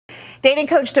Dating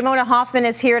coach Damona Hoffman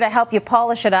is here to help you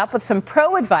polish it up with some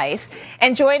pro advice.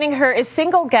 And joining her is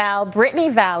single gal Brittany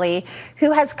Valley,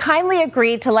 who has kindly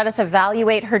agreed to let us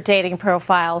evaluate her dating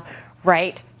profile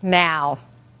right now.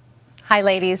 Hi,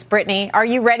 ladies. Brittany, are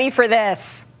you ready for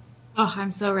this? Oh,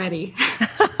 I'm so ready.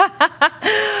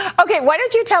 Okay, why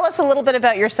don't you tell us a little bit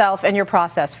about yourself and your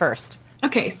process first?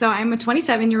 Okay, so I'm a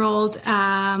 27-year-old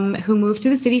who moved to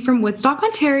the city from Woodstock,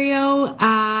 Ontario,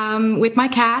 with my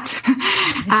cat.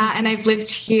 And I've lived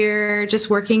here just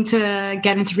working to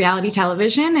get into reality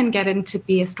television and get into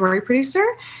be a story producer.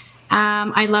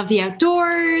 I love the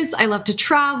outdoors. I love to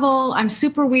travel. I'm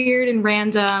super weird and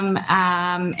random.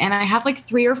 And I have like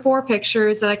 3 or 4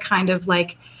 pictures that I kind of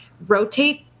like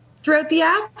rotate throughout the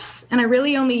apps. And I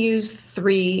really only use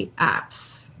 3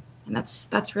 apps. And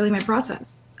that's really my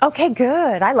process. Okay,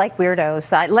 good. I like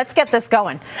weirdos. Let's get this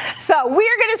going. So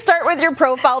we're going to start with your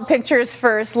profile pictures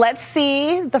first. Let's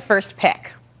see the first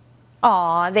pic.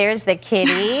 Aw, there's the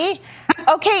kitty.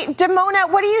 Okay, Damona,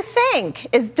 what do you think?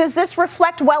 Does this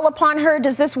reflect well upon her?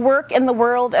 Does this work in the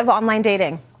world of online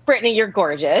dating? Brittany, you're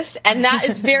gorgeous, and that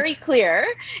is very clear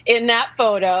in that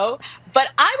photo. But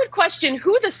I would question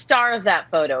who the star of that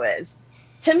photo is.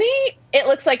 To me, it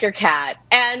looks like your cat,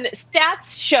 and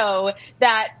stats show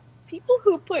that people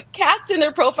who put cats in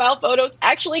their profile photos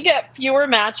actually get fewer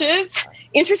matches.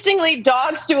 Interestingly,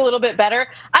 dogs do a little bit better.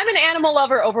 I'm an animal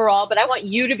lover overall, but I want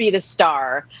you to be the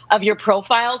star of your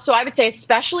profile. So I would say,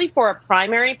 especially for a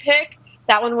primary pick,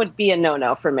 that one would be a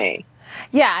no-no for me.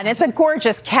 Yeah, and it's a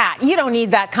gorgeous cat. You don't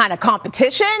need that kind of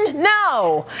competition.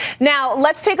 No. Now,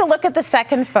 let's take a look at the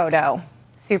second photo.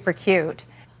 Super cute.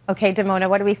 Okay, Damona,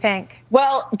 what do we think?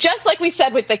 Well, just like we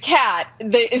said with the cat,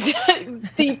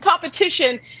 the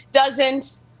competition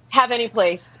doesn't have any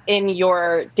place in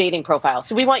your dating profile.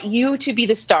 So we want you to be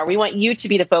the star. We want you to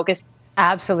be the focus.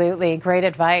 Absolutely. Great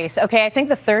advice. Okay, I think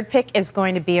the third pick is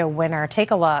going to be a winner.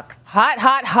 Take a look. Hot,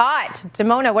 hot, hot.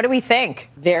 Damona, what do we think?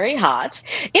 Very hot.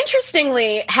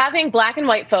 Interestingly, having black and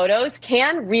white photos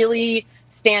can really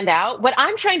stand out. What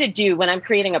I'm trying to do when I'm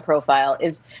creating a profile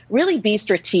is really be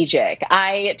strategic.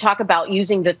 I talk about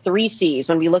using the 3 C's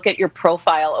when we look at your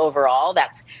profile overall.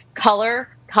 That's color,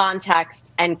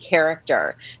 context, and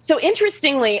character. So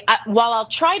interestingly, while I'll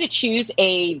try to choose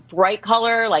a bright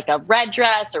color like a red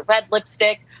dress or red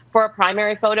lipstick for a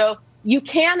primary photo, you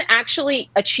can actually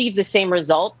achieve the same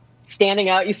result standing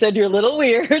out. You said you're a little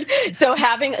weird. So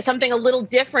having something a little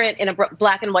different in a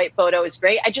black and white photo is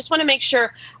great. I just want to make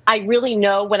sure I really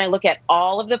know when I look at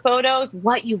all of the photos,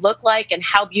 what you look like and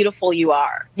how beautiful you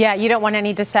are. Yeah, you don't want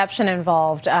any deception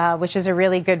involved, which is a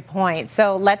really good point.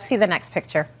 So let's see the next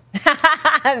picture.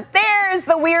 There's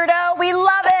the weirdo. We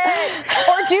love it.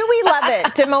 Or do we love it?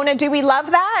 Damona, do we love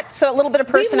that? So a little bit of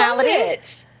personality? We love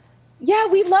it. Yeah,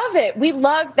 we love it. We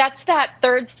love, that's that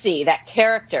third C, that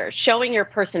character, showing your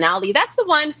personality. That's the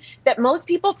one that most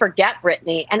people forget,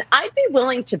 Brittany. And I'd be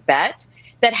willing to bet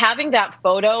that having that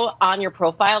photo on your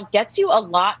profile gets you a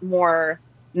lot more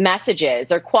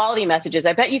messages or quality messages.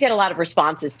 I bet you get a lot of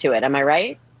responses to it. Am I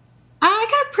right?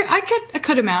 I get a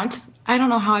good amount. I don't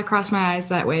know how I cross my eyes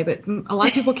that way, but a lot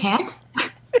of people can't.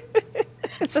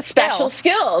 It's a special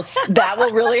skills that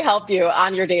will really help you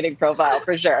on your dating profile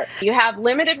for sure. You have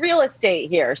limited real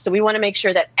estate here, so we want to make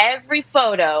sure that every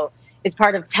photo is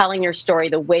part of telling your story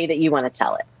the way that you want to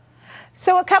tell it.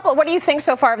 So what do you think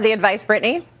so far of the advice,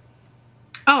 Brittany?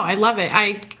 Oh, I love it.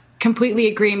 I completely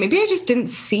agree. Maybe I just didn't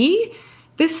see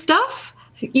this stuff.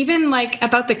 Even like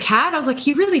about the cat, I was like,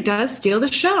 he really does steal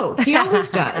the show. He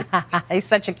always does. He's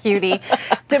such a cutie.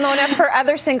 Damona, for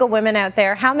other single women out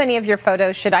there, how many of your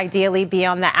photos should ideally be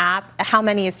on the app? How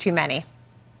many is too many?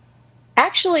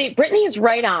 Actually, Brittany is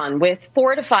right on with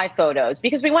 4 to 5 photos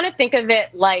because we want to think of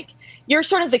it like you're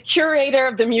sort of the curator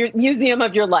of the museum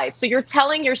of your life. So you're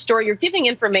telling your story, you're giving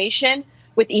information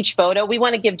with each photo. We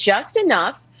want to give just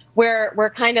enough where we're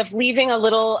kind of leaving a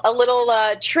little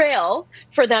trail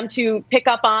for them to pick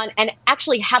up on and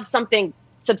actually have something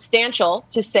substantial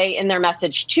to say in their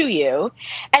message to you.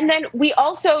 And then we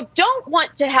also don't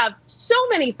want to have so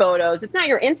many photos. It's not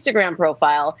your Instagram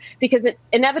profile because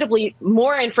inevitably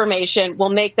more information will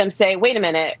make them say, wait a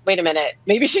minute,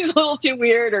 maybe she's a little too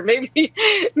weird, or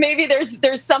maybe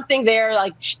there's something there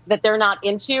like that they're not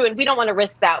into. And we don't want to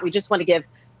risk that. We just want to give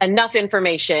enough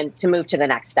information to move to the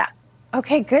next step.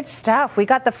 Okay, good stuff. We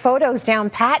got the photos down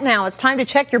pat now. It's time to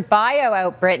check your bio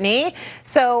out, Brittany.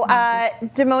 So,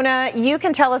 Damona, you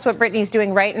can tell us what Brittany's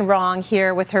doing right and wrong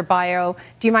here with her bio.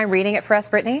 Do you mind reading it for us,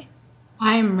 Brittany?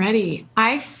 I'm ready.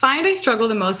 I find I struggle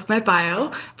the most with my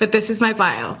bio, but this is my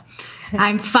bio.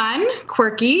 I'm fun,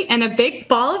 quirky, and a big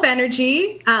ball of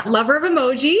energy, lover of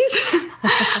emojis.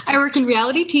 I work in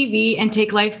reality TV and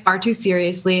take life far too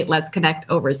seriously. Let's connect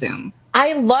over Zoom.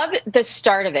 I love the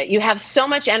start of it. You have so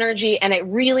much energy, and it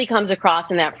really comes across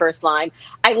in that first line.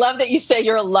 I love that you say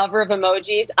you're a lover of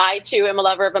emojis. I, too, am a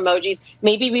lover of emojis.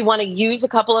 Maybe we want to use a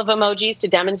couple of emojis to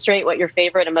demonstrate what your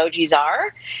favorite emojis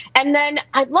are. And then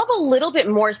I'd love a little bit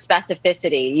more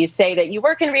specificity. You say that you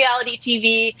work in reality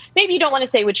TV. Maybe you don't want to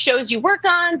say which shows you work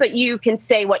on, but you can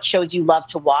say what shows you love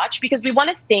to watch, because we want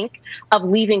to think of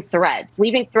leaving threads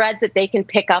that they can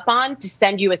pick up on to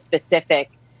send you a specific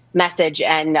message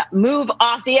and move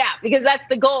off the app, because that's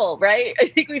the goal, right? I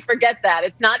think we forget that.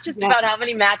 It's not just about how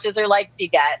many matches or likes you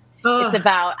get. It's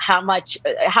about how much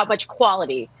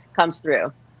quality comes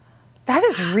through. That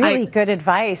is really good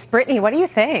advice. Brittany, what do you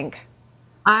think?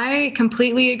 I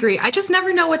completely agree. I just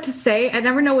never know what to say. I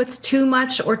never know what's too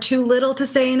much or too little to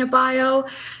say in a bio.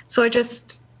 So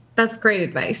that's great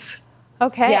advice.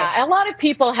 Okay. Yeah, a lot of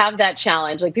people have that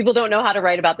challenge. Like, people don't know how to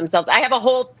write about themselves. I have a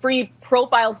whole free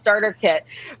profile starter kit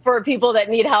for people that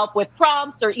need help with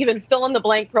prompts or even fill in the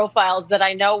blank profiles that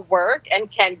I know work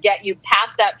and can get you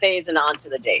past that phase and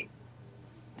onto the date.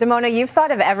 Damona, you've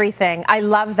thought of everything. I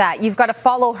love that. You've got to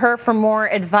follow her for more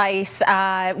advice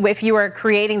if you are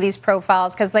creating these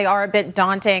profiles, because they are a bit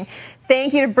daunting.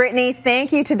 Thank you to Brittany.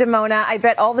 Thank you to Damona. I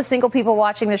bet all the single people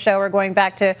watching the show are going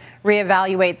back to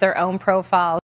reevaluate their own profiles.